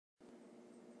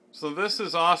So this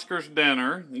is Oscar's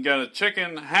dinner. You got a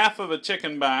chicken, half of a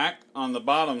chicken back on the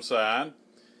bottom side.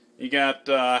 You got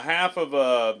half of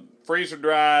a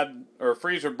freezer-dried or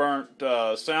freezer-burnt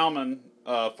salmon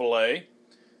fillet,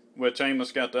 which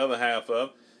Amos got the other half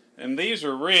of. And these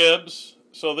are ribs.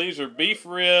 So these are beef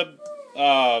rib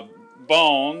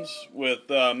bones with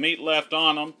meat left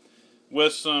on them,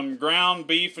 with some ground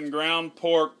beef and ground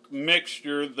pork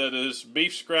mixture that is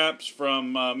beef scraps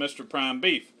from Mr. Prime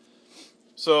Beef.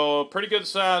 So a pretty good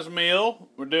sized meal.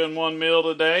 We're doing one meal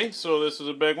today, so this is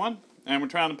a big one. And we're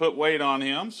trying to put weight on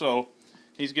him, so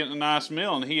he's getting a nice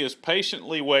meal, and he is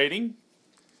patiently waiting.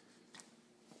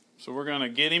 So we're going to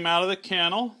get him out of the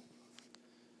kennel.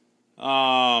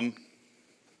 Let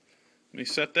me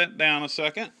set that down a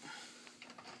second.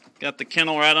 Got the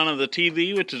kennel right under the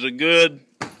TV, which is a good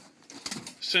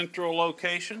central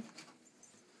location.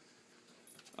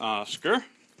 Oscar,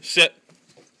 sit.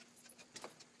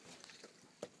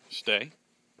 Stay.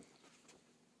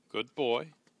 Good boy.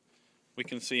 We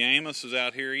can see Amos is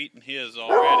out here eating his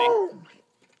already.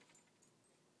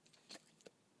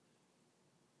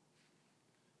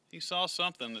 He saw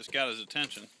something that's got his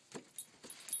attention.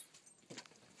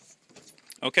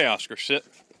 Okay, Oscar, sit.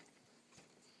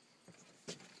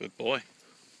 Good boy.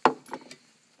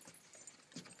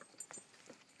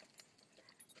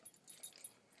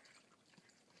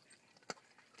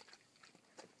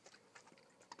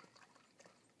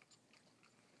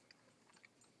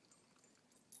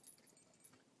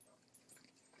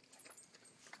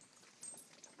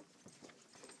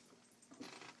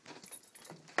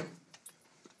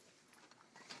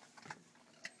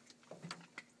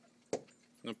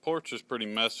 The porch is pretty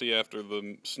messy after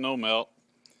the snow melt.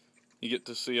 You get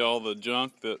to see all the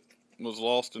junk that was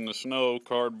lost in the snow,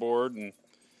 cardboard, and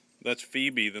that's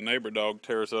Phoebe, the neighbor dog,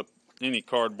 tears up any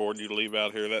cardboard you leave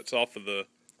out here. That's off of the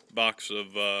box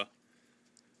of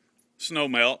snow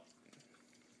melt,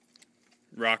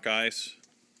 rock ice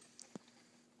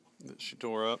that she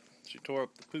tore up. She tore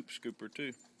up the poop scooper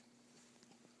too.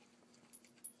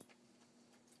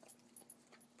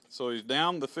 So he's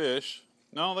downed the fish.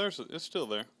 No, it's still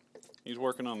there. He's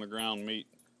working on the ground meat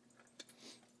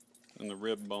and the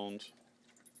rib bones.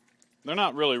 They're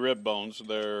not really rib bones.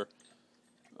 They're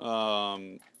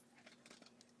where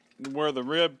the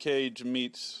rib cage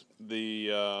meets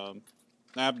the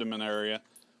abdomen area.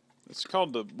 It's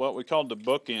called what we called the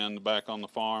bookend back on the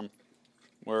farm,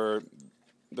 where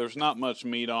there's not much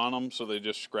meat on them, so they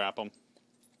just scrap them.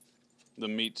 The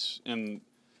meat's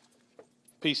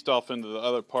pieced off into the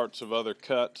other parts of other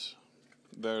cuts.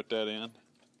 There at that end,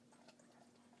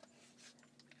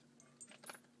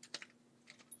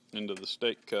 into the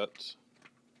steak cuts.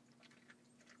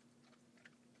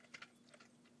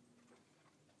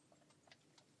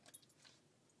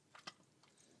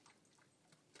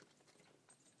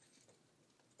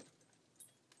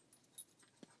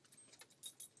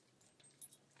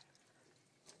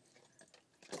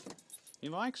 He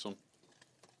likes them.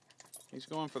 He's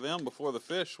going for them before the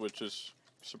fish, which is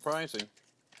surprising.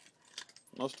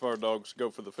 Most of our dogs go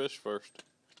for the fish first.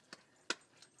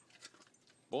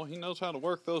 Boy, he knows how to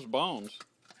work those bones.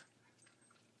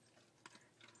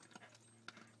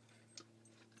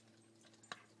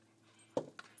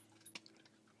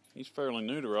 He's fairly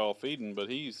new to raw feeding, but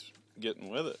he's getting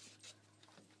with it.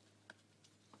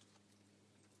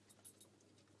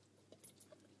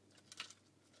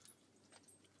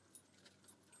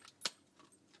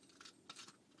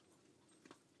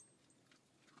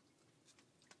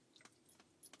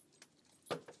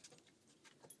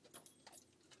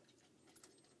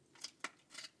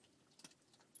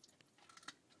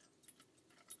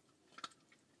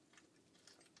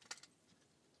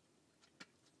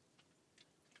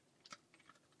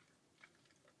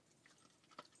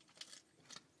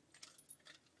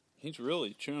 He's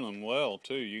really chewing them well,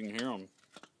 too. You can hear him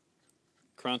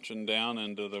crunching down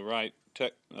into the right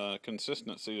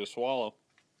consistency to swallow.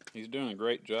 He's doing a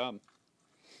great job.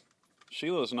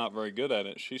 Sheila's not very good at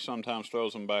it. She sometimes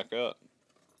throws them back up.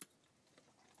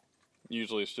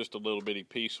 Usually it's just a little bitty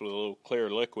piece with a little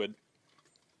clear liquid.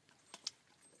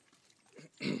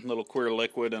 Little clear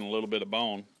liquid and a little bit of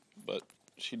bone. But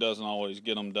she doesn't always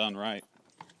get them done right.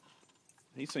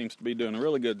 He seems to be doing a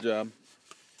really good job.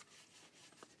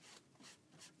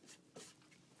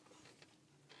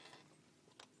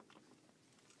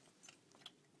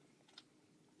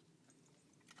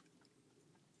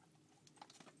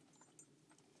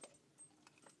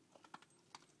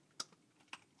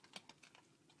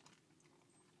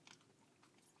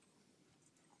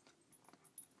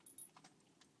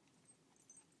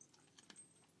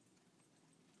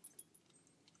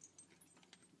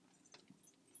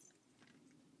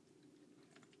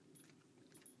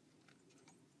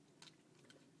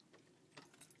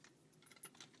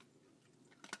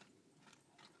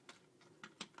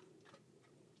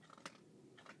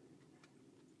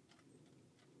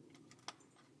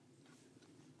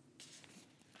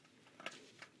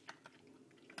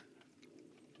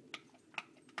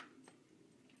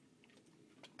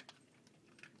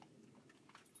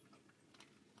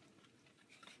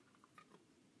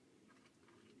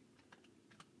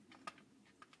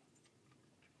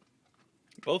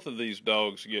 Both of these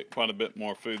dogs get quite a bit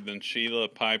more food than Sheila,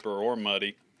 Piper, or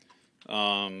Muddy.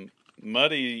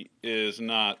 Muddy is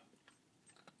not,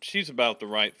 she's about the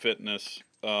right fitness.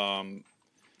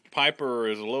 Piper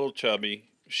is a little chubby.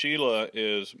 Sheila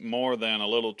is more than a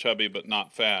little chubby but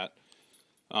not fat.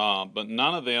 But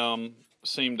none of them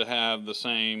seem to have the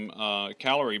same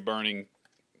calorie burning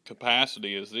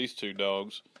capacity as these two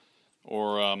dogs,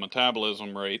 or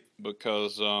metabolism rate,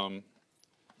 because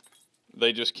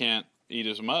they just can't eat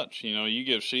as much. You know, you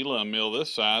give Sheila a meal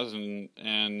this size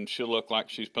and she'll look like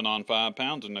she's put on 5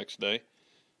 pounds the next day.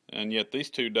 And yet these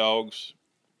two dogs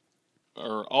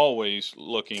are always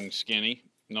looking skinny,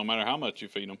 no matter how much you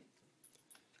feed them.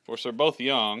 Of course, they're both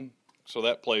young, so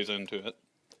that plays into it.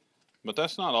 But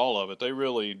that's not all of it. They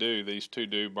really do. These two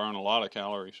do burn a lot of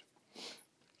calories.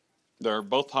 They're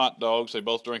both hot dogs. They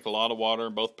both drink a lot of water,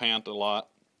 both pant a lot.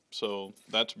 So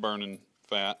that's burning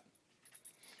fat.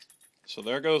 So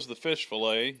there goes the fish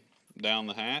fillet down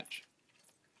the hatch.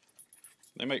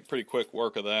 They make pretty quick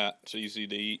work of that. It's easy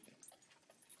to eat.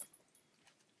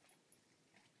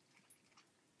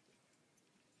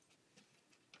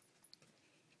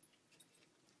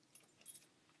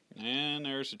 And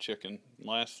there's the chicken.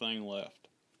 Last thing left.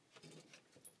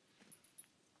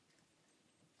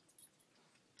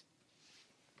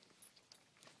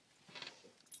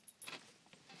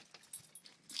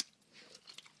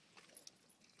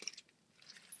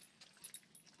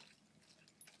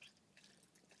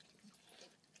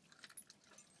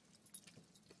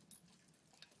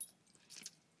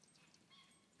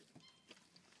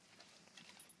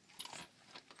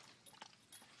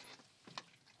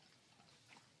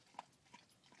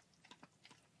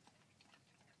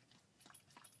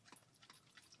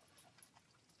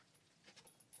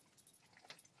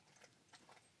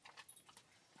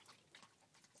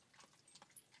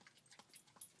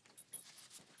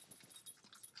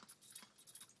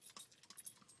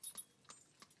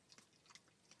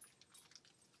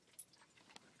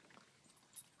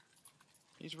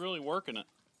 He's really working it.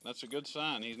 That's a good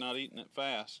sign. He's not eating it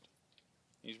fast.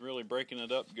 He's really breaking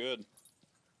it up good.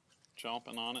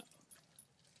 Chomping on it.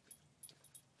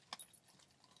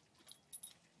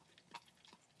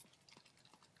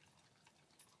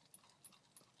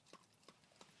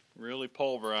 Really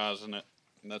pulverizing it.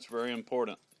 And that's very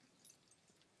important.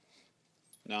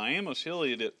 Now Amos, he'll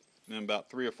eat it in about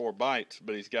 3 or 4 bites,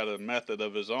 but he's got a method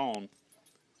of his own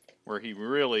where he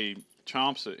really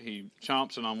chomps it. He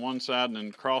chomps it on one side and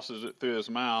then crosses it through his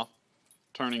mouth,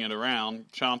 turning it around,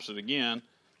 chomps it again,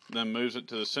 then moves it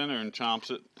to the center and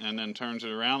chomps it, and then turns it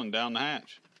around and down the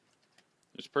hatch.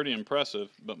 It's pretty impressive,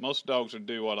 but most dogs would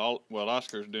do what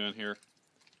Oscar's doing here,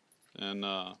 and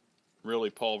really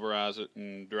pulverize it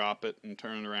and drop it and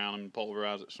turn it around and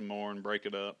pulverize it some more and break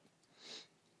it up.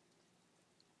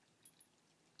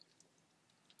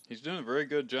 He's doing a very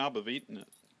good job of eating it,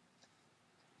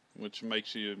 which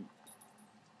makes you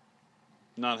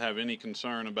not have any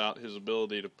concern about his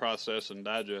ability to process and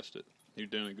digest it. You're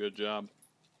doing a good job.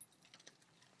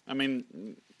 I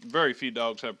mean, very few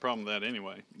dogs have a problem with that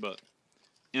anyway, but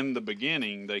in the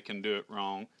beginning they can do it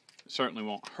wrong. It certainly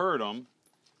won't hurt them,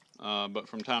 but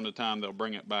from time to time they'll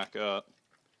bring it back up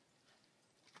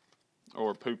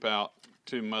or poop out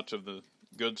too much of the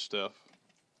good stuff.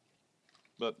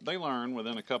 But they learn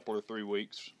within a couple or 3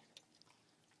 weeks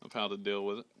of how to deal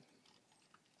with it.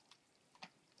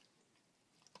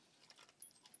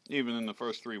 Even in the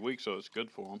first 3 weeks, so it's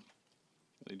good for them.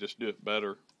 They just do it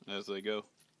better as they go.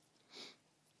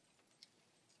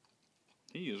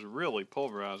 He is really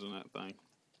pulverizing that thing.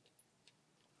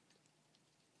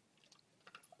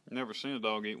 Never seen a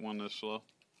dog eat one this slow.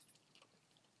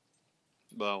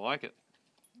 But I like it.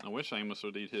 I wish Amos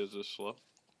would eat his this slow.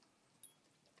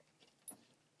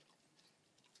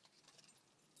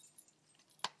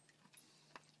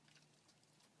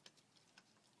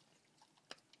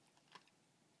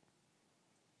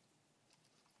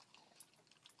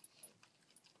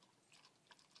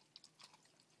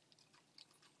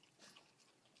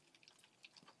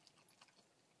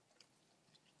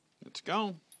 It's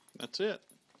gone. That's it.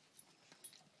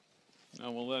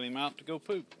 Now we'll let him out to go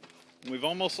poop. We've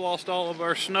almost lost all of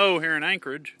our snow here in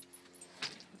Anchorage.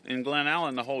 In Glen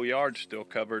Allen, the whole yard's still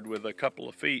covered with a couple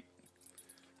of feet,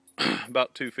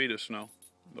 about 2 feet of snow.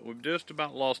 But we've just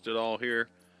about lost it all here.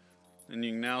 And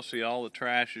you can now see all the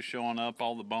trash is showing up,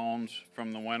 all the bones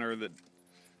from the winter that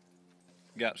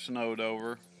got snowed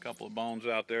over. A couple of bones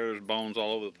out there. There's bones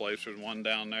all over the place. There's one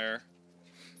down there.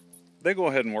 They go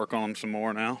ahead and work on them some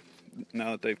more now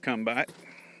that they've come back.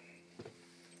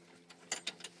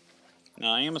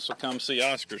 Now Amos will come see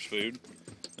Oscar's food,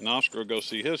 and Oscar will go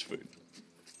see his food.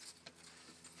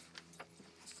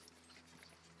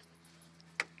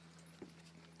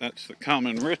 That's the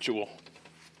common ritual.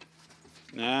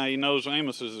 Nah, he knows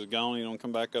Amos's is gone. He don't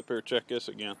come back up here to check this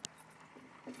again.